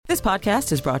This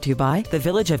podcast is brought to you by the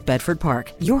Village of Bedford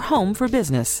Park, your home for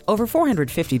business. Over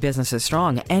 450 businesses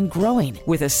strong and growing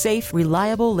with a safe,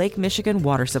 reliable Lake Michigan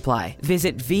water supply.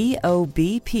 Visit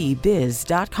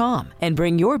VOBPBiz.com and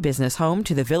bring your business home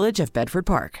to the Village of Bedford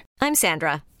Park. I'm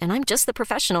Sandra, and I'm just the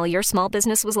professional your small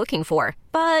business was looking for.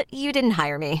 But you didn't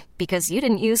hire me because you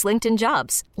didn't use LinkedIn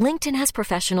Jobs. LinkedIn has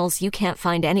professionals you can't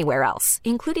find anywhere else,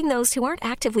 including those who aren't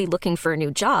actively looking for a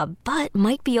new job, but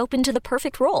might be open to the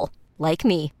perfect role, like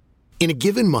me. In a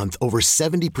given month, over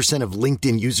 70% of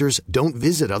LinkedIn users don't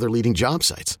visit other leading job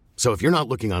sites. So if you're not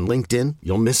looking on LinkedIn,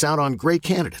 you'll miss out on great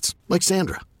candidates like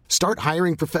Sandra. Start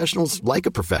hiring professionals like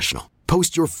a professional.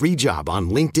 Post your free job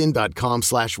on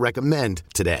linkedin.com/recommend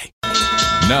today.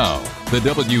 Now, the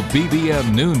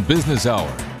WBBM Noon Business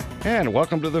Hour. And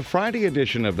welcome to the Friday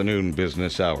edition of the Noon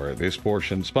Business Hour. This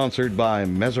portion sponsored by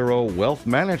Mesereau Wealth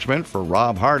Management. For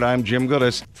Rob Hart, I'm Jim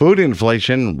Goodis. Food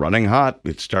inflation running hot.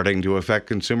 It's starting to affect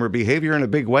consumer behavior in a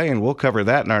big way, and we'll cover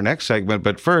that in our next segment.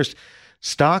 But first,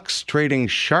 stocks trading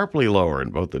sharply lower in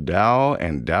both the Dow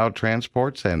and Dow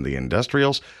Transports and the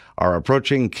Industrials are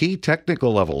approaching key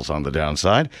technical levels on the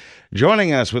downside.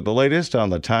 Joining us with the latest on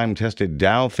the time-tested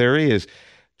Dow theory is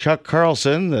Chuck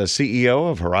Carlson, the CEO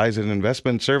of Horizon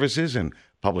Investment Services and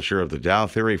publisher of the Dow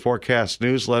Theory Forecast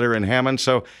newsletter in Hammond.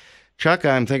 So, Chuck,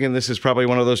 I'm thinking this is probably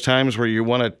one of those times where you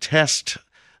want to test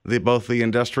both the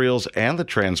industrials and the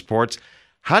transports.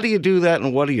 How do you do that,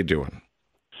 and what are you doing?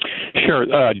 Sure,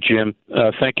 Jim.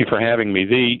 Thank you for having me.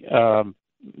 The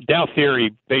Dow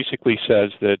Theory basically says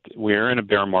that we're in a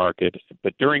bear market,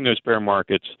 but during those bear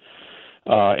markets,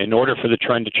 in order for the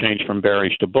trend to change from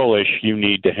bearish to bullish, you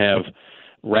need to have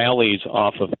rallies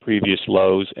off of previous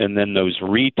lows and then those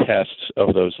retests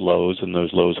of those lows and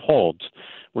those lows holds.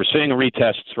 We're seeing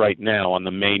retests right now on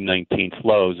the May 19th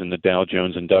lows in the Dow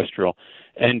Jones Industrial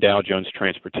and Dow Jones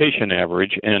Transportation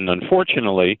average. And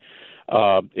unfortunately,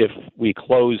 if we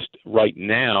closed right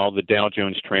now, the Dow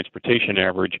Jones Transportation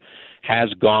average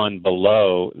has gone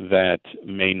below that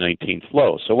May 19th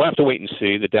low. So we'll have to wait and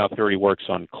see. The Dow Theory works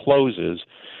on closes.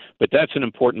 But that's an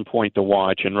important point to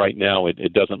watch, and right now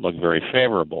it doesn't look very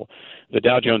favorable. The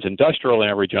Dow Jones Industrial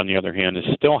Average, on the other hand, is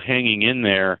still hanging in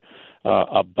there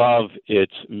above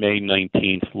its May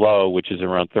 19th low, which is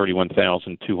around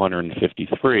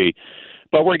 31,253.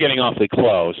 But we're getting awfully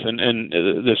close, and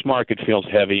this market feels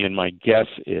heavy, and my guess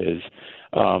is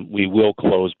we will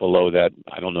close below that.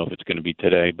 I don't know if it's going to be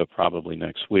today, but probably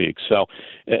next week. So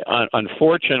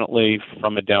unfortunately,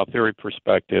 from a Dow Theory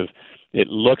perspective, it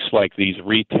looks like these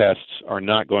retests are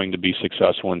not going to be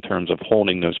successful in terms of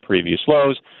holding those previous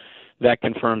lows. That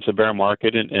confirms the bear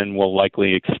market and will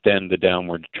likely extend the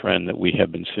downward trend that we have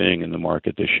been seeing in the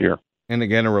market this year. And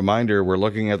again, a reminder, we're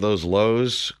looking at those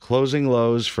lows, closing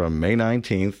lows from May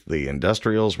 19th. The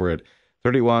industrials were at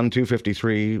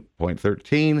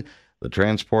 31,253.13. The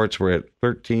transports were at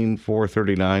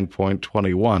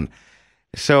 13,439.21.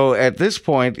 So at this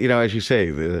point, as you say,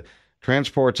 the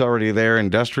transport's already there.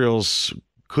 Industrials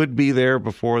could be there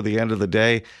before the end of the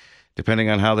day, depending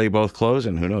on how they both close,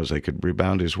 and who knows, they could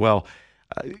rebound as well.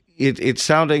 It's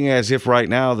sounding as if right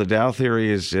now the Dow Theory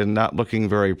is not looking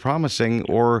very promising,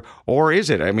 or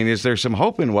is it? I mean, is there some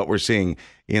hope in what we're seeing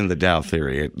in the Dow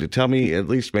Theory? Tell me at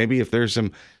least maybe if there's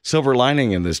some silver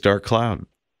lining in this dark cloud.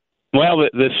 Well,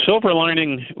 the silver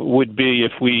lining would be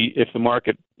if the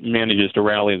market manages to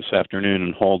rally this afternoon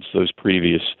and holds those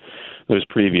previous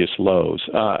lows,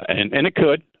 and it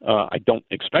could. I don't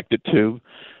expect it to.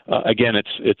 Again,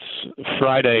 it's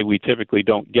Friday. We typically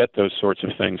don't get those sorts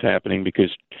of things happening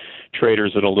because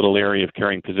traders are a little leery of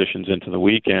carrying positions into the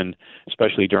weekend,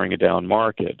 especially during a down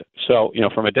market. So,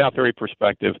 from a Dow Theory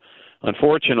perspective,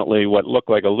 unfortunately, what looked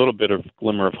like a little bit of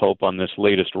glimmer of hope on this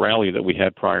latest rally that we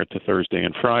had prior to Thursday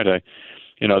and Friday,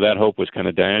 that hope was kind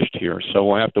of dashed here. So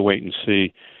we'll have to wait and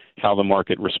see how the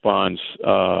market responds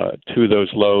to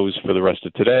those lows for the rest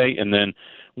of today. And then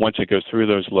once it goes through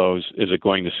those lows, is it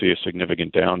going to see a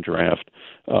significant downdraft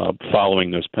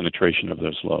following those penetration of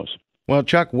those lows? Well,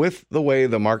 Chuck, with the way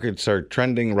the markets are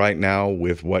trending right now,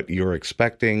 with what you're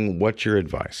expecting, what's your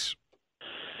advice?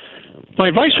 My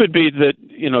advice would be that,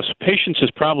 patience is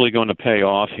probably going to pay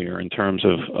off here in terms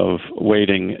of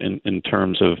waiting, in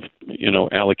terms of,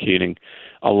 allocating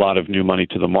a lot of new money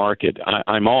to the market.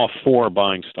 I'm all for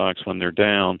buying stocks when they're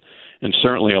down, and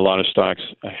certainly a lot of stocks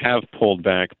have pulled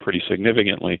back pretty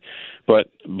significantly. But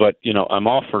I'm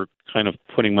all for kind of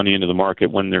putting money into the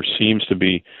market when there seems to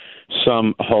be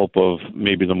some hope of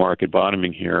maybe the market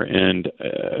bottoming here, and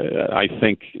I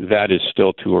think that is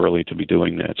still too early to be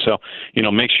doing that. So,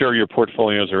 make sure your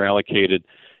portfolios are allocated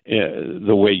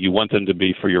the way you want them to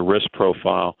be for your risk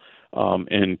profile,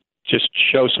 and just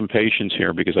show some patience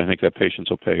here, because I think that patience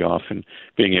will pay off in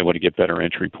being able to get better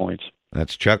entry points.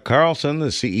 That's Chuck Carlson, the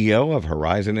CEO of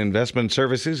Horizon Investment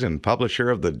Services and publisher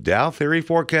of the Dow Theory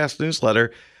Forecast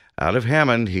newsletter out of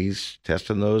Hammond. He's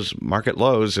testing those market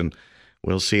lows, and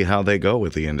we'll see how they go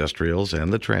with the industrials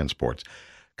and the transports.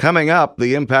 Coming up,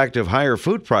 the impact of higher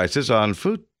food prices on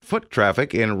foot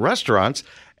traffic in restaurants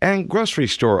and grocery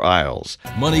store aisles.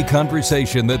 Money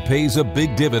conversation that pays a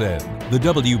big dividend. The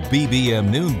WBBM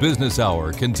Noon Business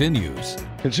Hour continues.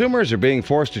 Consumers are being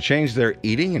forced to change their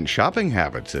eating and shopping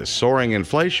habits as soaring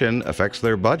inflation affects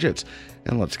their budgets.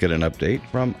 And let's get an update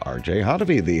from RJ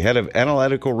Hottovy, the head of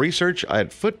analytical research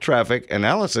at foot traffic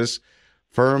analysis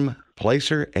firm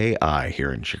Placer AI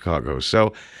here in Chicago.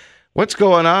 So what's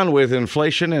going on with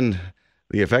inflation and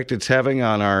the effect it's having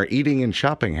on our eating and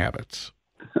shopping habits?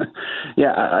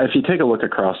 Yeah, if you take a look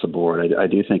across the board, I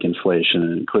do think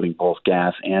inflation, including both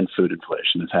gas and food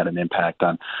inflation, has had an impact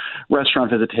on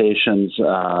restaurant visitations,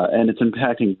 and it's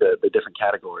impacting the different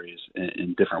categories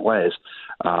in different ways.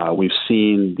 We've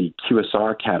seen the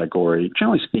QSR category,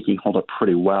 generally speaking, hold up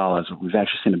pretty well, as we've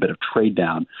actually seen a bit of trade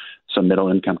down. So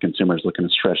middle-income consumers looking to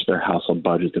stretch their household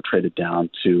budgets have traded down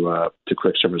to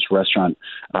quick-service restaurant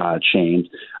chains.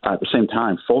 At the same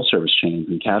time, full-service chains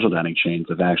and casual dining chains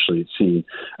have actually seen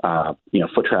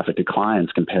foot traffic declines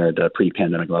compared to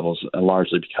pre-pandemic levels,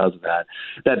 largely because of that.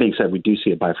 That being said, we do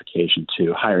see a bifurcation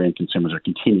too. Higher-end consumers are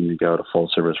continuing to go to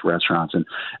full-service restaurants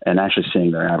and actually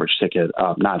seeing their average ticket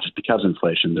up, not just because of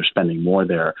inflation, they're spending more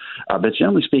there. But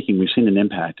generally speaking, we've seen an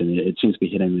impact, and it seems to be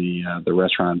hitting the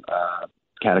restaurant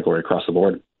category across the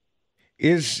board.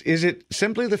 Is it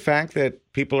simply the fact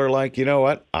that people are like, you know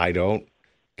what, I don't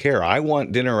care. I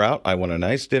want dinner out. I want a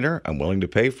nice dinner. I'm willing to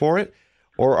pay for it.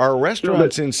 Or are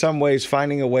restaurants in some ways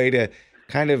finding a way to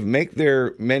kind of make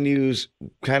their menus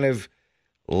kind of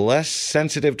less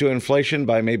sensitive to inflation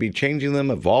by maybe changing them,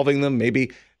 evolving them,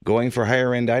 maybe going for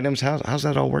higher end items? How's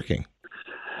that all working?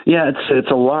 Yeah,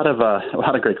 it's a lot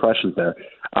of great questions there.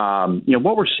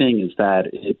 What we're seeing is that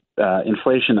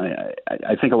inflation.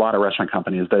 I think a lot of restaurant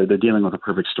companies they're dealing with a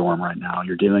perfect storm right now.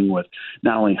 You're dealing with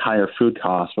not only higher food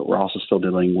costs, but we're also still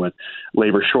dealing with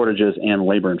labor shortages and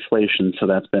labor inflation. So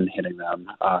that's been hitting them.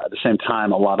 At the same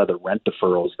time, a lot of the rent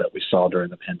deferrals that we saw during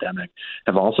the pandemic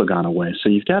have also gone away. So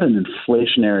you've got an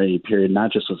inflationary period,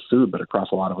 not just with food, but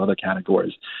across a lot of other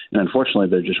categories. And unfortunately,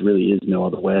 there just really is no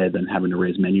other way than having to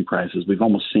raise menu prices. We've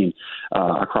almost seen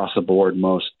across the board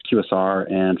most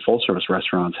QSR and full-service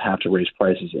restaurants have to raise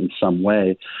prices in some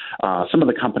way. Some of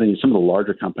the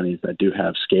larger companies that do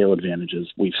have scale advantages,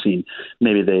 we've seen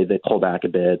maybe they pull back a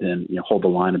bit and hold the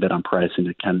line a bit on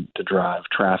pricing to drive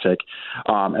traffic.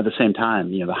 At the same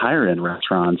time, the higher end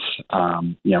restaurants,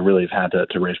 really have had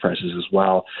to raise prices as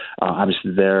well.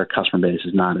 Obviously, their customer base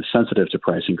is not as sensitive to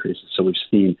price increases, so we've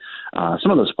seen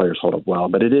some of those players hold up well,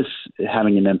 but it is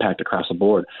having an impact across the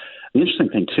board. The interesting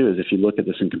thing, too, is if you look at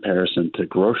this in comparison to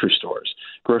grocery stores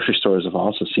have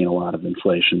also seen a lot of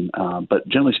inflation. But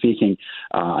generally speaking,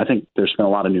 I think there's been a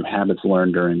lot of new habits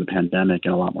learned during the pandemic,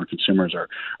 and a lot more consumers are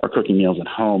cooking meals at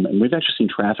home. And we've actually seen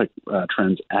traffic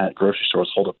trends at grocery stores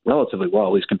hold up relatively well,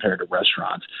 at least compared to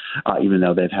restaurants, even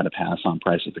though they've had to pass on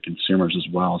prices to consumers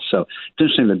as well. So it's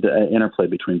interesting the interplay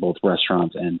between both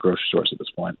restaurants and grocery stores at this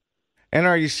point. And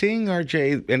are you seeing,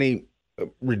 RJ, any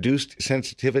reduced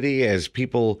sensitivity as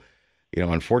people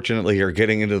unfortunately are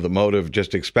getting into the mode of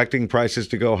just expecting prices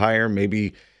to go higher,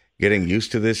 maybe getting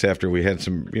used to this after we had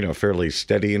some, fairly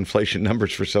steady inflation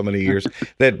numbers for so many years,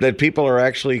 that people are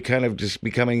actually kind of just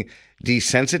becoming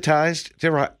desensitized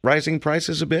to rising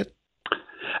prices a bit?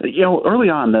 Early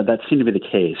on, that seemed to be the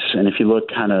case. And if you look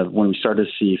kind of when we started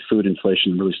to see food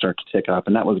inflation really start to tick up,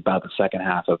 and that was about the second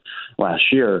half of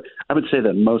last year, I would say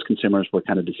that most consumers were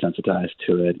kind of desensitized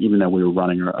to it, even though we were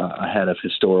running ahead of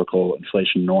historical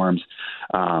inflation norms.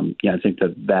 I think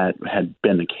that had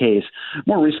been the case.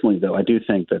 More recently, though, I do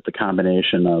think that the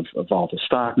combination of volatile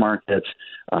stock markets,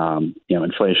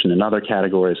 inflation in other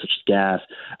categories such as gas,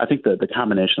 I think that the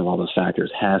combination of all those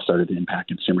factors has started to impact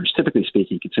consumers. Typically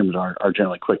speaking, consumers are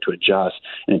generally quick to adjust,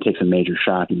 and it takes a major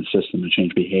shock in the system to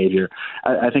change behavior.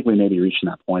 I think we may be reaching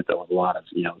that point, though, with a lot of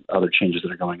other changes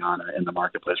that are going on in the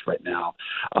marketplace right now.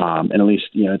 And at least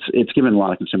it's given a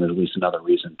lot of consumers at least another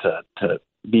reason to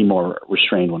be more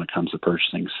restrained when it comes to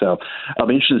purchasing. So I'll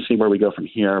be interested to see where we go from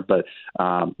here. But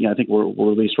I think we're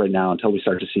at least right now, until we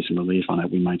start to see some relief on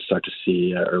it, we might start to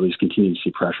see, or at least continue to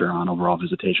see pressure on overall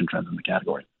visitation trends in the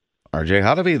category. RJ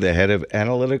Hottovy, the head of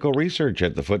analytical research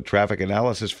at the foot traffic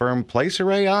analysis firm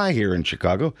Placer AI here in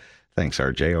Chicago. Thanks,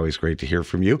 RJ. Always great to hear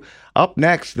from you. Up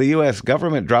next, the U.S.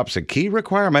 government drops a key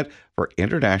requirement for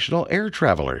international air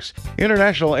travelers.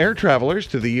 International air travelers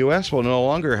to the U.S. will no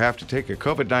longer have to take a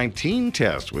COVID-19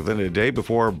 test within a day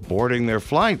before boarding their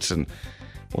flights. And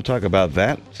we'll talk about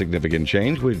that significant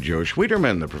change with Joe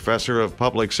Schwieterman, the professor of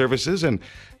public services and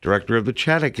director of the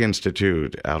Chaddock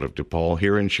Institute out of DePaul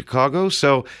here in Chicago.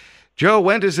 So, Joe,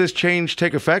 when does this change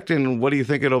take effect, and what do you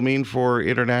think it'll mean for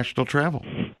international travel?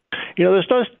 This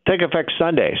does take effect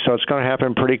Sunday, so it's going to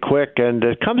happen pretty quick, and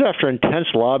it comes after intense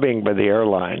lobbying by the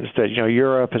airlines that,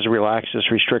 Europe has relaxed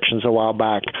its restrictions a while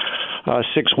back.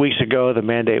 6 weeks ago, the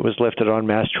mandate was lifted on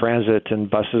mass transit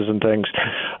and buses and things.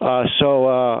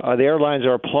 So the airlines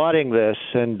are applauding this,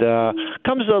 and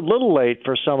comes a little late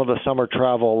for some of the summer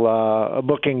travel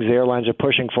bookings the airlines are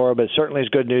pushing for, but certainly is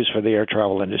good news for the air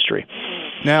travel industry.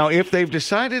 Now, if they've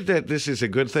decided that this is a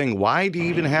good thing, why do you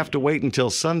even have to wait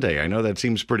until Sunday? I know that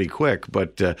seems pretty quick,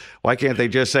 but why can't they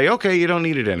just say, okay, you don't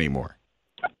need it anymore?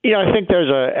 I think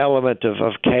there's an element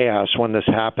of chaos when this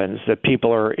happens, that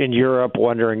people are in Europe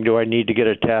wondering, do I need to get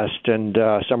a test? And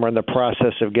some are in the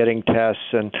process of getting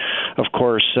tests. And, of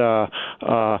course,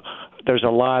 there's a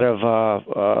lot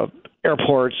of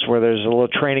airports where there's a little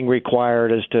training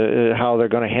required as to how they're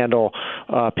going to handle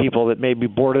people that maybe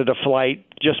boarded a flight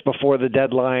just before the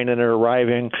deadline and are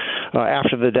arriving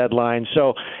after the deadline.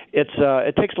 So it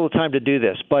takes a little time to do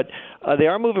this, but they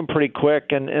are moving pretty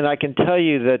quick. And I can tell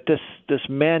you that this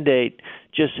mandate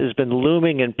just has been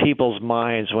looming in people's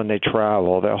minds when they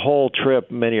travel. The whole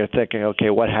trip, many are thinking, okay,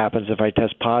 what happens if I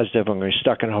test positive? I'm going to be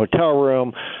stuck in a hotel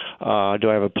room. Do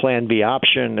I have a plan B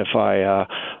option if if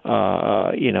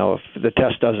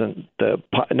the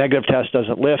negative test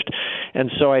doesn't lift?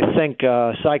 And so I think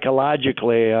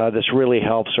psychologically this really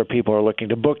helps for people who are looking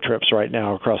to book trips right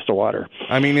now across the water.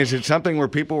 I mean, is it something where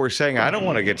people were saying, I don't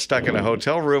want to get stuck in a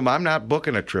hotel room, I'm not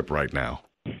booking a trip right now?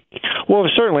 Well,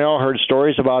 we've certainly all heard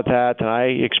stories about that, and I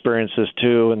experienced this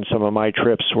too in some of my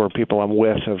trips where people I'm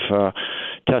with have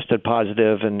tested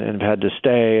positive and have had to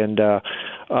stay. And,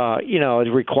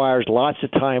 it requires lots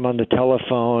of time on the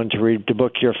telephone to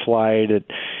book your flight. It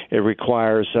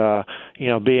requires,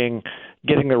 getting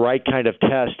the right kind of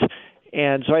test.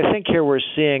 And so I think here we're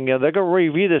seeing they're going to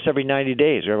review this every 90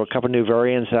 days. We have a couple new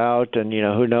variants out, and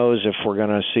who knows if we're going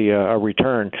to see a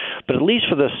return. But at least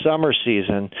for the summer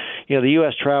season, the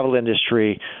U.S. travel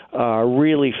industry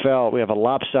really felt we have a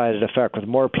lopsided effect with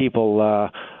more people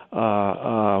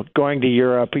going to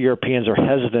Europe. Europeans are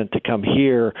hesitant to come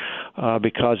here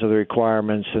because of the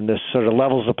requirements, and this sort of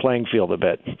levels the playing field a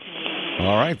bit.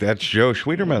 All right, that's Joe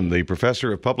Schwieterman, the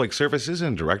professor of public services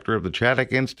and director of the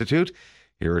Chaddock Institute.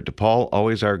 Here at DePaul,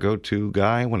 always our go-to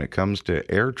guy when it comes to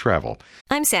air travel.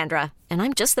 I'm Sandra, and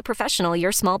I'm just the professional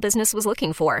your small business was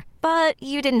looking for. But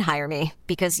you didn't hire me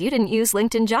because you didn't use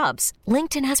LinkedIn Jobs.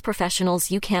 LinkedIn has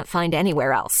professionals you can't find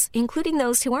anywhere else, including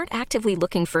those who aren't actively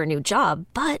looking for a new job,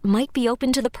 but might be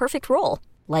open to the perfect role,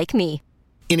 like me.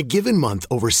 In a given month,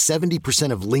 over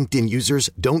 70% of LinkedIn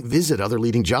users don't visit other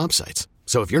leading job sites.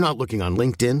 So if you're not looking on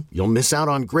LinkedIn, you'll miss out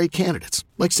on great candidates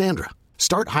like Sandra.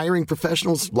 Start hiring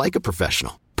professionals like a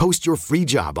professional. Post your free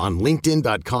job on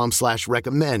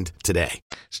linkedin.com/recommend today.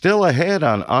 Still ahead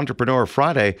on Entrepreneur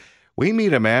Friday, we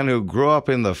meet a man who grew up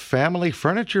in the family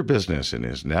furniture business and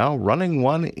is now running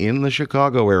one in the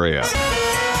Chicago area.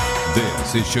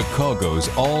 This is Chicago's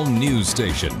all-news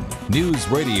station, News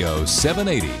Radio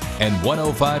 780 and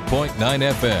 105.9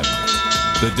 FM.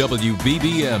 The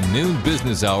WBBM Noon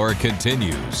Business Hour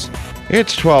continues.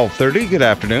 It's 12:30. Good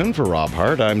afternoon. For Rob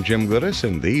Hart, I'm Jim Goodis,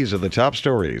 and these are the top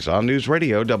stories on News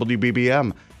Radio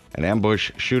WBBM. An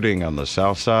ambush shooting on the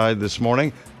south side this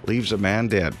morning leaves a man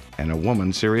dead and a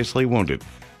woman seriously wounded.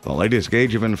 The latest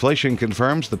gauge of inflation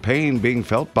confirms the pain being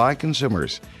felt by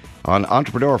consumers. On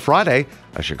Entrepreneur Friday,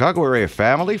 a Chicago area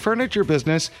family furniture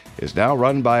business is now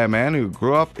run by a man who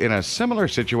grew up in a similar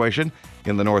situation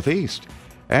in the Northeast.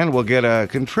 And we'll get a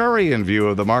contrarian view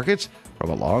of the markets from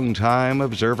a longtime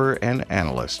observer and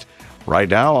analyst. Right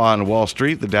now on Wall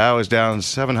Street, the Dow is down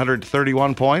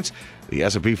 731 points, the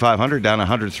S&P 500 down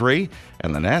 103,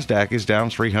 and the NASDAQ is down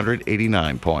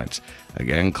 389 points.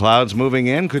 Again, clouds moving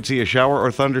in could see a shower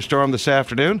or thunderstorm this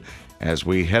afternoon as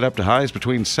we head up to highs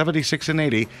between 76 and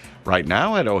 80. Right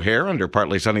now at O'Hare, under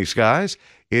partly sunny skies,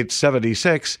 it's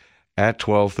 76 at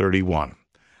 12:31.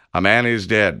 A man is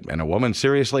dead and a woman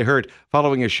seriously hurt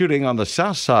following a shooting on the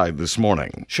south side this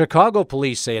morning. Chicago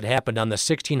police say it happened on the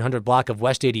 1600 block of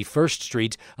West 81st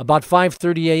Street about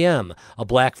 5:30 a.m. A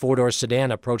black four-door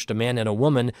sedan approached a man and a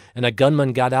woman, and a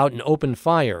gunman got out and opened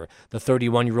fire. The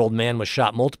 31-year-old man was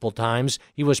shot multiple times.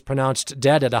 He was pronounced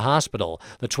dead at a hospital.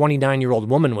 The 29-year-old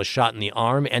woman was shot in the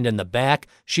arm and in the back.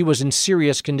 She was in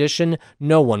serious condition.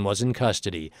 No one was in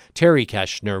custody. Terry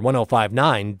Keschner,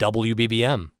 105.9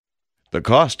 WBBM. The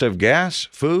cost of gas,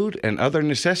 food, and other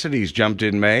necessities jumped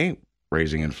in May,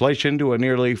 raising inflation to a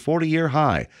nearly 40-year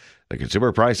high. The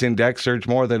Consumer Price Index surged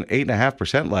more than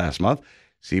 8.5% last month.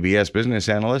 CBS business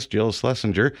analyst Jill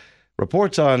Schlesinger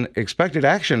reports on expected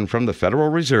action from the Federal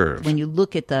Reserve. When you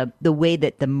look at the way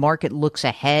that the market looks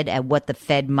ahead at what the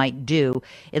Fed might do,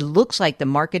 it looks like the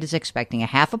market is expecting a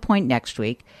 0.5 point next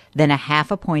week, then a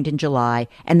 0.5 point in July,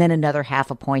 and then another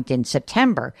 0.5 point in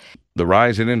September. The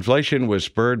rise in inflation was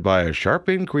spurred by a sharp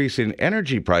increase in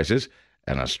energy prices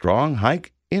and a strong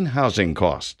hike in housing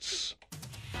costs.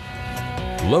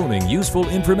 Loaning useful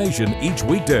information each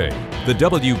weekday. The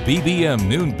WBBM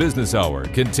Noon Business Hour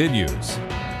continues.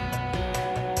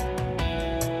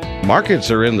 Markets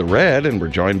are in the red, and we're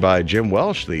joined by Jim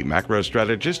Welsh, the macro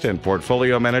strategist and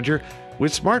portfolio manager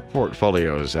with Smart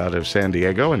Portfolios out of San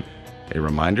Diego. And a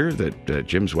reminder that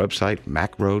Jim's website,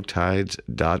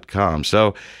 macrotides.com.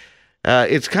 So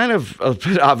it's kind of a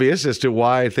bit obvious as to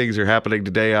why things are happening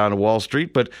today on Wall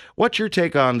Street, but what's your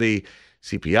take on the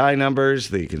CPI numbers,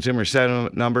 the consumer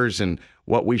sentiment numbers, and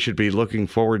what we should be looking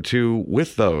forward to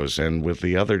with those and with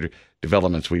the other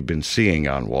developments we've been seeing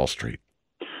on Wall Street?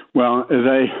 Well, as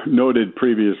I noted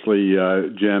previously,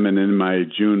 Jim, and in my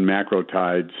June macro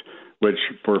tides, which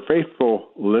for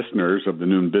faithful listeners of the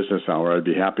Noon Business Hour, I'd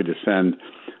be happy to send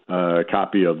a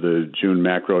copy of the June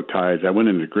macro tides. I went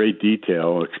into great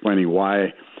detail explaining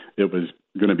why it was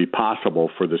going to be possible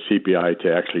for the CPI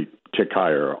to actually tick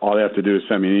higher. All they have to do is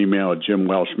send me an email at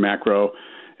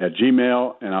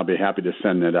jimwelshmacro@gmail, and I'll be happy to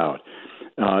send that out.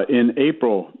 In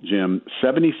April, Jim,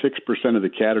 76% of the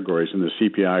categories in the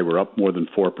CPI were up more than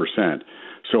 4%.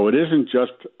 So it isn't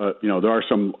just, there are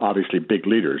some obviously big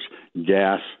leaders,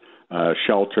 gas,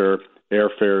 shelter,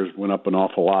 airfares went up an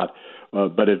awful lot,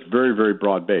 but it's very, very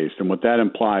broad-based. And what that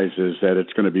implies is that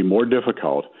it's going to be more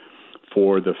difficult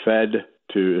for the Fed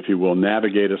to, if you will,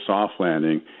 navigate a soft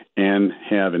landing and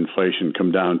have inflation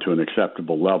come down to an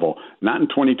acceptable level, not in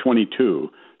 2022,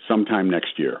 sometime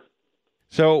next year.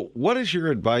 So what is your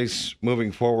advice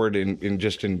moving forward in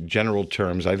general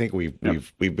terms? I think we've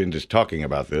been just talking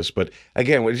about this, but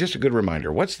again, it's just a good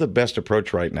reminder. What's the best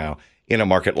approach right now in a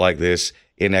market like this,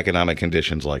 in economic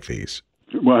conditions like these?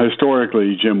 Well,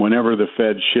 historically, Jim, whenever the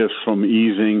Fed shifts from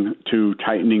easing to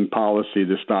tightening policy,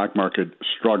 the stock market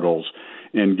struggles.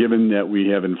 And given that we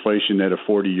have inflation at a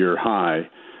 40-year high,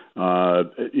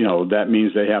 that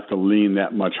means they have to lean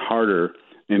that much harder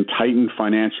and tighten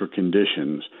financial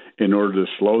conditions in order to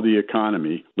slow the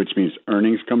economy, which means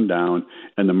earnings come down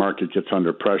and the market gets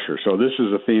under pressure. So this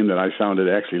is a theme that I sounded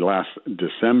actually last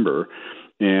December,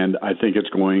 and I think it's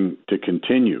going to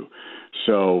continue.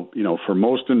 So, for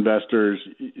most investors,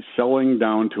 selling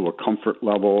down to a comfort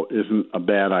level isn't a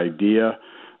bad idea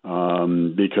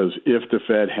because if the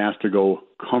Fed has to go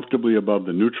comfortably above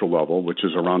the neutral level, which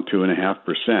is around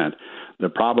 2.5%, the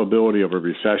probability of a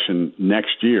recession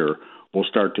next year will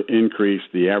start to increase.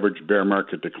 The average bear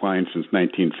market decline since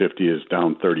 1950 is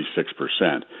down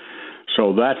 36%.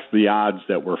 So that's the odds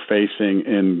that we're facing.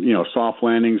 And, soft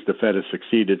landings, the Fed has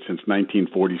succeeded since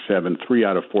 1947, 3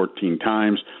 out of 14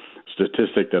 times.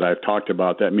 Statistic that I've talked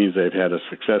about, that means they've had a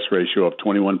success ratio of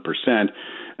 21%.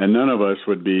 And none of us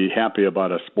would be happy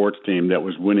about a sports team that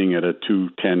was winning at a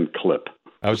 210 clip.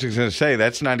 I was just going to say,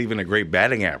 that's not even a great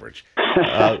batting average.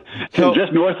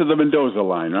 Just north of the Mendoza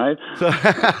line, right?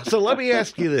 So let me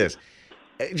ask you this.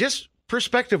 Just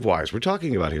perspective-wise, we're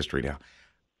talking about history now.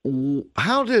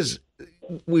 How does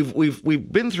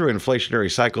we've been through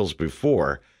inflationary cycles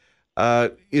before?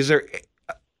 Is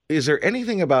there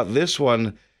anything about this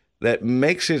one that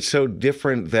makes it so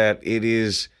different that it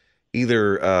is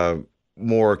either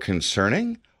more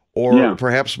concerning or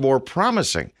perhaps more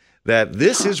promising? That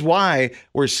this is why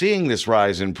we're seeing this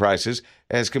rise in prices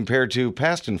as compared to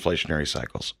past inflationary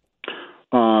cycles?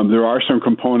 There are some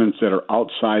components that are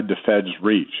outside the Fed's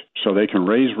reach. So they can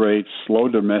raise rates, slow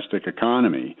domestic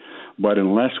economy, but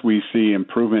unless we see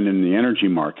improvement in the energy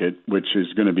market, which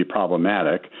is going to be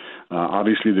problematic,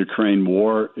 obviously the Ukraine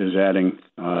war is adding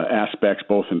aspects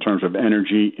both in terms of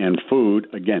energy and food,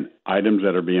 again, items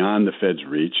that are beyond the Fed's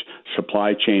reach,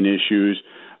 supply chain issues,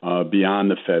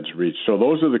 beyond the Fed's reach. So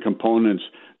those are the components,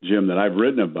 Jim, that I've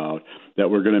written about that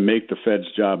we're going to make the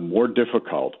Fed's job more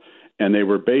difficult and they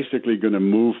were basically going to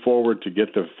move forward to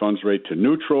get the funds rate to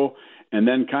neutral, and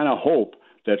then kind of hope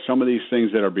that some of these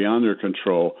things that are beyond their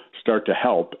control start to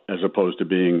help as opposed to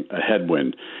being a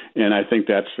headwind. And I think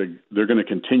they're going to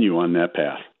continue on that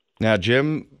path. Now,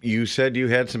 Jim, you said you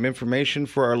had some information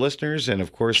for our listeners, and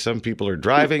of course, some people are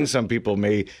driving, some people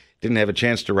didn't have a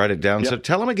chance to write it down. Yep. So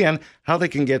tell them again how they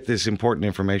can get this important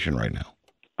information right now.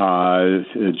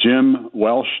 Jim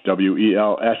Welsh,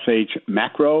 WELSH,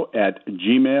 macro at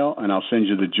Gmail, and I'll send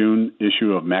you the June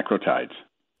issue of Macro Tides.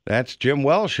 That's Jim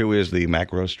Welsh, who is the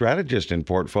macro strategist and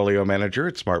portfolio manager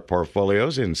at Smart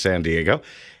Portfolios in San Diego.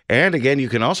 And again, you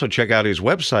can also check out his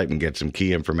website and get some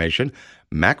key information,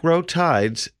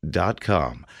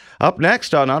 macrotides.com. Up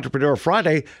next on Entrepreneur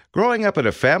Friday, growing up in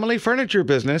a family furniture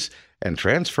business and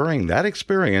transferring that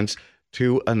experience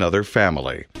to another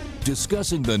family.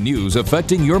 Discussing the news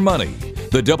affecting your money.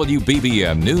 The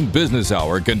WBBM Noon Business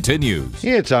Hour continues.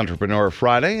 It's Entrepreneur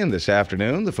Friday, and this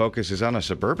afternoon the focus is on a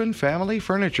suburban family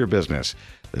furniture business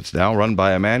that's now run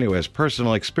by a man who has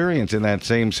personal experience in that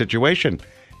same situation.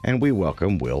 And we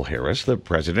welcome Will Harris, the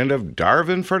president of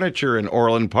Darvin Furniture in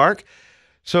Orland Park.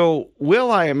 So,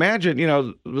 Will, I imagine,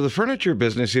 the furniture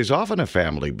business is often a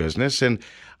family business, and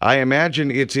I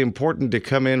imagine it's important to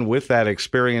come in with that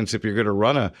experience if you're going to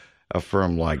run a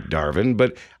firm like Darvin.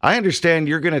 But I understand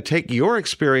you're going to take your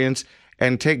experience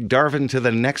and take Darvin to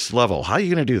the next level. How are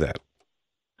you going to do that?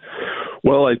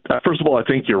 Well, first of all, I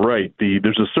think you're right.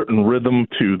 There's a certain rhythm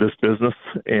to this business,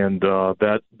 and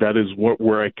that is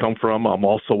where I come from. I'm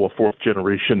also a fourth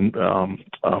generation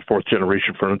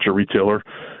furniture retailer.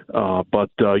 But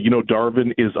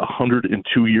Darvin is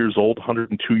 102 years old,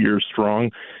 102 years strong,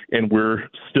 and we're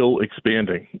still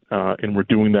expanding. And we're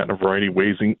doing that in a variety of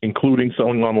ways, including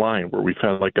selling online, where we've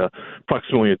had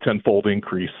approximately a tenfold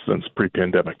increase since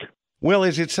pre-pandemic. Well,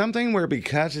 is it something where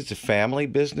because it's a family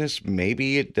business,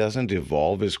 maybe it doesn't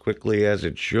evolve as quickly as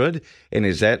it should? And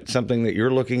is that something that you're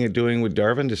looking at doing with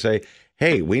Darvin to say,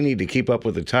 hey, we need to keep up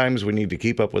with the times, we need to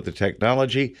keep up with the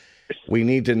technology, we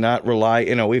need to not rely,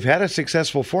 we've had a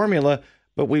successful formula,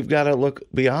 but we've got to look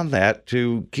beyond that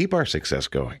to keep our success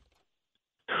going?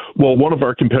 Well, one of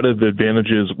our competitive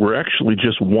advantages, we're actually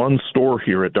just one store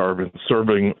here at Darvin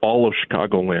serving all of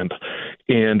Chicagoland,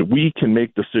 and we can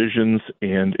make decisions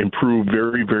and improve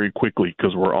very, very quickly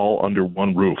because we're all under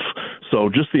one roof. So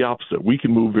just the opposite. We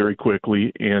can move very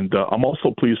quickly, and I'm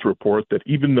also pleased to report that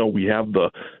even though we have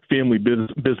the family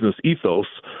business ethos,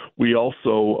 we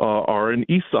also are an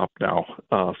ESOP now.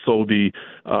 So the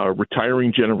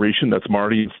retiring generation, that's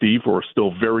Marty and Steve, who are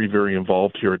still very, very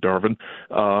involved here at Darvin,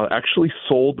 actually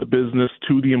sold the business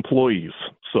to the employees.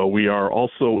 So we are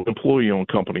also an employee-owned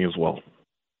company as well.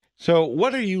 So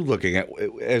what are you looking at?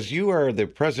 As you are the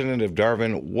president of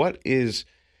Darvin, what is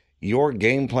your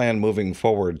game plan moving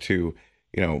forward to,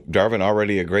 Darvin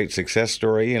already a great success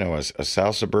story, a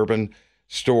South suburban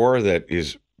store that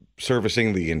is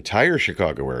servicing the entire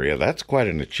Chicago area. That's quite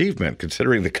an achievement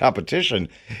considering the competition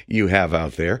you have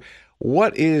out there.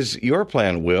 What is your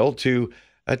plan, Will, to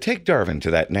take Darvin to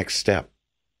that next step?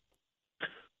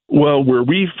 Well, where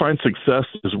we find success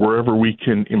is wherever we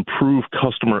can improve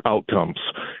customer outcomes.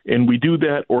 And we do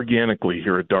that organically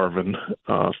here at Darvin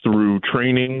through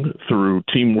training, through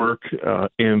teamwork,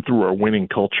 and through our winning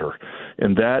culture.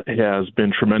 And that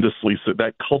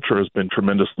culture has been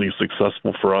tremendously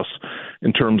successful for us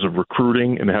in terms of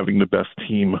recruiting and having the best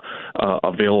team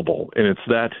available. And it's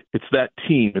that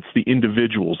team, it's the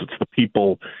individuals, it's the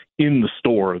people in the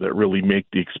store that really make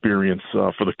the experience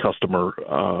for the customer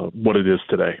what it is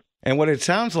today. And what it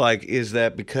sounds like is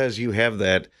that because you have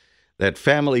that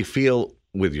family feel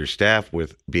with your staff,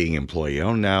 with being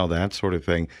employee-owned now, that sort of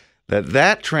thing,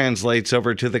 that translates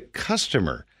over to the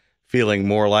customer feeling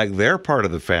more like they're part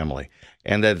of the family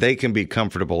and that they can be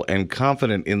comfortable and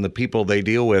confident in the people they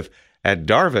deal with at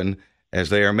Darvin as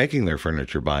they are making their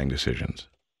furniture buying decisions.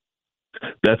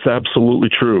 That's absolutely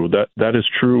true. That is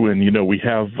true. And, we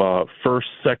have first,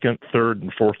 second, third,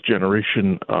 and fourth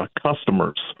generation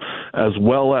customers as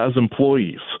well as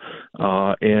employees.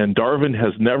 And Darvin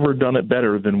has never done it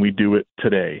better than we do it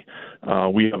today.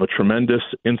 We have a tremendous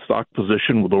in-stock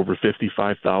position with over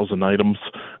 55,000 items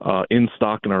in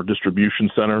stock in our distribution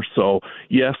center. So,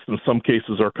 yes, in some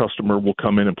cases, our customer will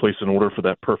come in and place an order for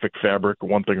that perfect fabric or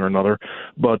one thing or another.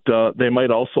 But they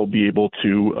might also be able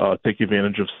to take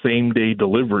advantage of same-day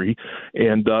delivery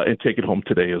and take it home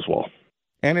today as well.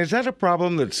 And is that a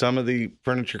problem that some of the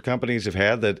furniture companies have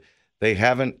had, that they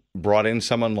haven't brought in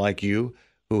someone like you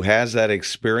who has that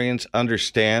experience,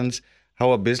 understands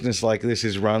how a business like this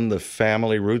is run, the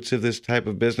family roots of this type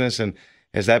of business? And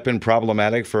has that been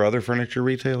problematic for other furniture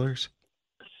retailers?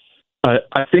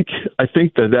 I think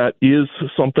that is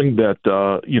something that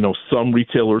some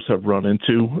retailers have run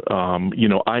into.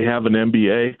 I have an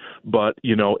MBA, but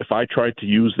if I tried to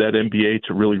use that MBA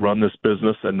to really run this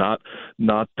business and not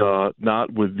with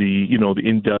the the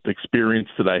in-depth experience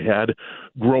that I had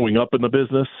growing up in the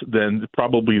business, then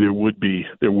probably there would be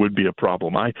a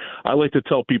problem. I like to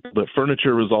tell people that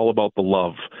furniture is all about the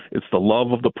love. It's the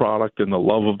love of the product and the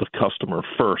love of the customer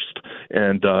first,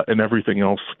 and everything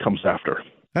else comes after.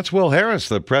 That's Will Harris,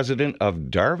 the president of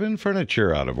Darvin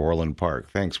Furniture out of Orland Park.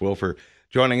 Thanks, Will, for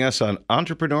joining us on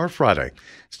Entrepreneur Friday.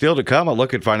 Still to come, a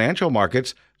look at financial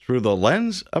markets through the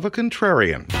lens of a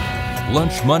contrarian.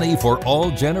 Lunch money for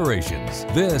all generations.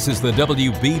 This is the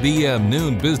WBBM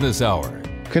Noon Business Hour.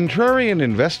 Contrarian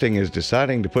investing is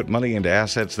deciding to put money into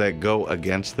assets that go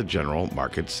against the general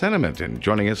market sentiment. And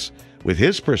joining us with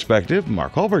his perspective,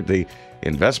 Mark Hulbert, the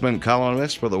investment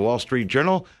columnist for the Wall Street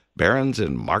Journal, Barron's,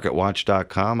 and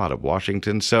MarketWatch.com out of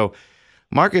Washington. So,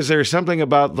 Mark, is there something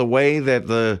about the way that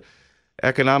the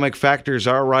economic factors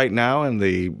are right now and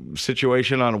the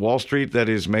situation on Wall Street that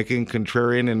is making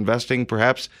contrarian investing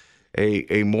perhaps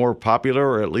a more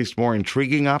popular or at least more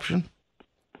intriguing option?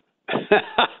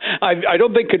 I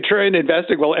don't think contrarian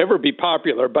investing will ever be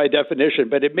popular by definition,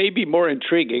 but it may be more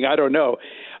intriguing. I don't know.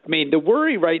 I mean, the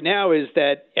worry right now is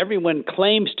that everyone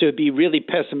claims to be really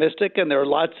pessimistic, and there are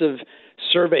lots of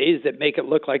surveys that make it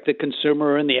look like the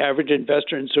consumer and the average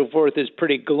investor and so forth is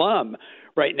pretty glum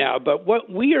right now. But what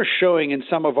we are showing in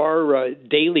some of our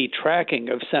daily tracking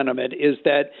of sentiment is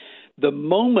that the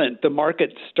moment the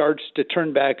market starts to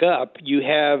turn back up, you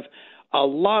have a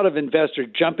lot of investors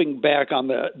jumping back on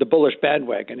the bullish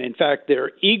bandwagon. In fact,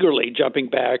 they're eagerly jumping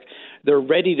back. They're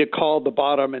ready to call the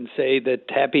bottom and say that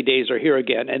happy days are here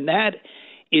again. And that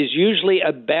is usually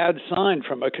a bad sign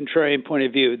from a contrarian point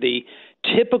of view. The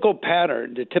typical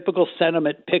pattern, the typical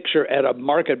sentiment picture at a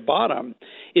market bottom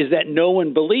is that no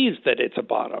one believes that it's a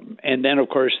bottom. And then, of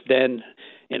course, in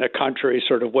a contrary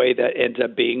sort of way, that ends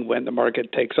up being when the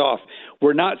market takes off.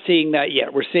 We're not seeing that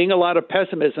yet. We're seeing a lot of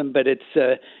pessimism, but it's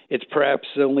perhaps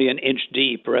only an inch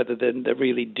deep rather than the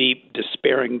really deep,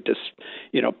 despairing,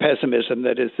 pessimism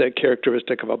that is the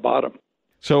characteristic of a bottom.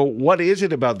 So what is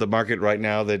it about the market right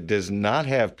now that does not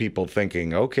have people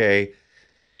thinking, okay,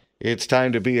 it's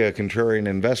time to be a contrarian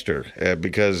investor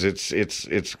because it's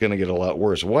going to get a lot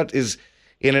worse? What is,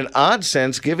 in an odd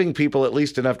sense, giving people at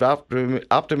least enough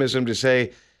optimism to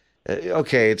say,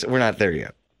 okay, we're not there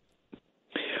yet?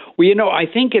 Well, I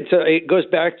think it goes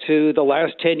back to the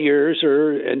last 10 years,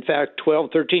 or in fact 12,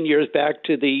 13 years back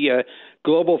to the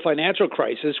global financial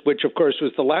crisis, which, of course,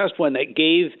 was the last one that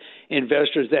gave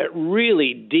investors that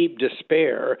really deep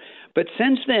despair. But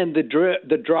since then,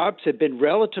 the drops have been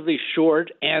relatively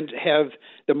short and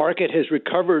the market has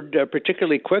recovered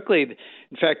particularly quickly.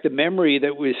 In fact, the memory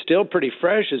that was still pretty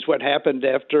fresh is what happened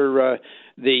after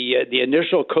the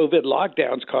initial COVID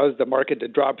lockdowns caused the market to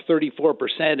drop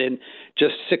 34% in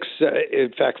just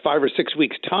 5 or 6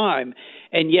 weeks' time.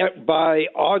 And yet by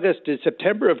August and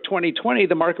September of 2020,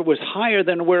 the market was higher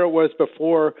than where it was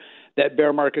before that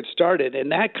bear market started.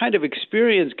 And that kind of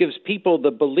experience gives people the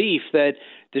belief that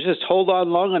they just hold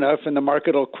on long enough and the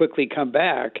market will quickly come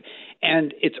back.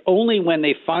 And it's only when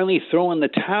they finally throw in the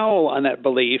towel on that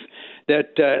belief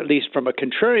that, at least from a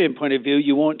contrarian point of view,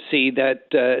 you won't see that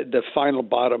the final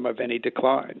bottom of any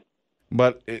decline.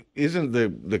 But isn't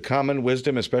the common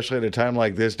wisdom, especially at a time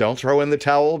like this, don't throw in the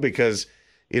towel because,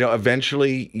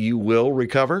 eventually you will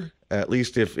recover, at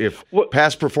least if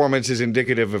past performance is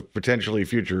indicative of potentially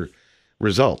future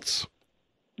results?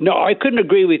 No, I couldn't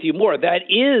agree with you more. That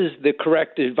is the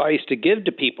correct advice to give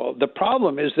to people. The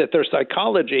problem is that their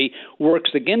psychology works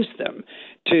against them.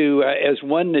 As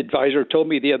one advisor told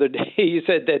me the other day, he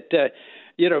said that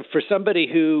for somebody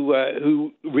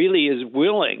who really is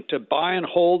willing to buy and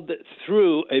hold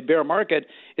through a bear market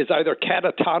is either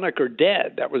catatonic or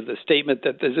dead. That was the statement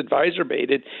that this advisor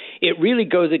made. It really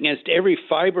goes against every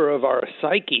fiber of our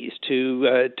psyches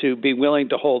to be willing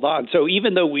to hold on. So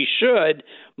even though we should,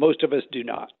 most of us do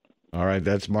not. All right,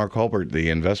 that's Mark Hulbert,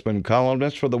 the investment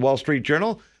columnist for the Wall Street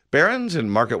Journal, Barron's, and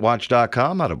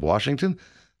MarketWatch.com out of Washington.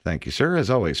 Thank you, sir,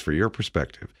 as always, for your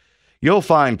perspective. You'll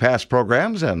find past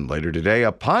programs and later today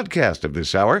a podcast of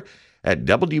this hour at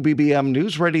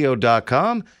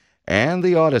WBBMNewsRadio.com and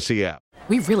the Odyssey app.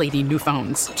 We really need new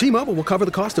phones. T-Mobile will cover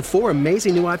the cost of 4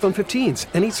 amazing new iPhone 15s,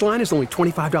 and each line is only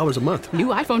 $25 a month. New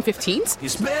iPhone 15s?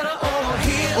 It's better over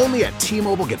here. Only at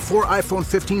T-Mobile, get 4 iPhone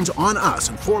 15s on us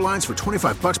and 4 lines for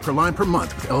 $25 per line per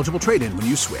month with eligible trade-in when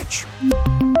you switch.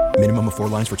 Minimum of 4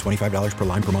 lines for $25 per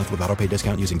line per month with autopay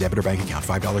discount using debit or bank account.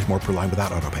 $5 more per line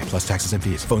without autopay, plus taxes and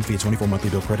fees. Phone fee at 24 monthly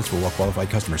bill credits for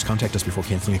well-qualified customers. Contact us before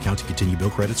canceling account to continue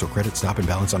bill credits or credit stop and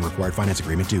balance on required finance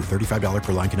agreement due. $35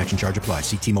 per line connection charge applies.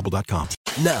 See T-Mobile.com.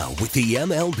 Now, with the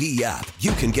MLB app,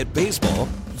 you can get baseball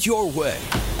your way.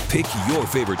 Pick your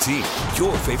favorite team,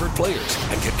 your favorite players,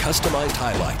 and get customized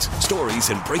highlights, stories,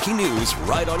 and breaking news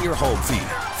right on your home feed.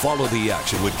 Follow the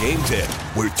action with Game Day,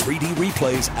 where 3D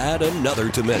replays add another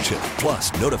dimension.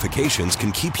 Plus, notifications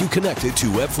can keep you connected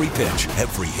to every pitch,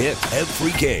 every hit,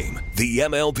 every game. The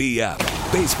MLB app.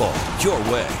 Baseball your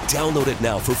way. Download it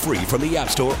now for free from the App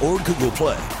Store or Google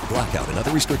Play. Blackout and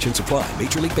other restrictions apply.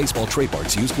 Major League Baseball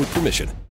trademarks used with permission.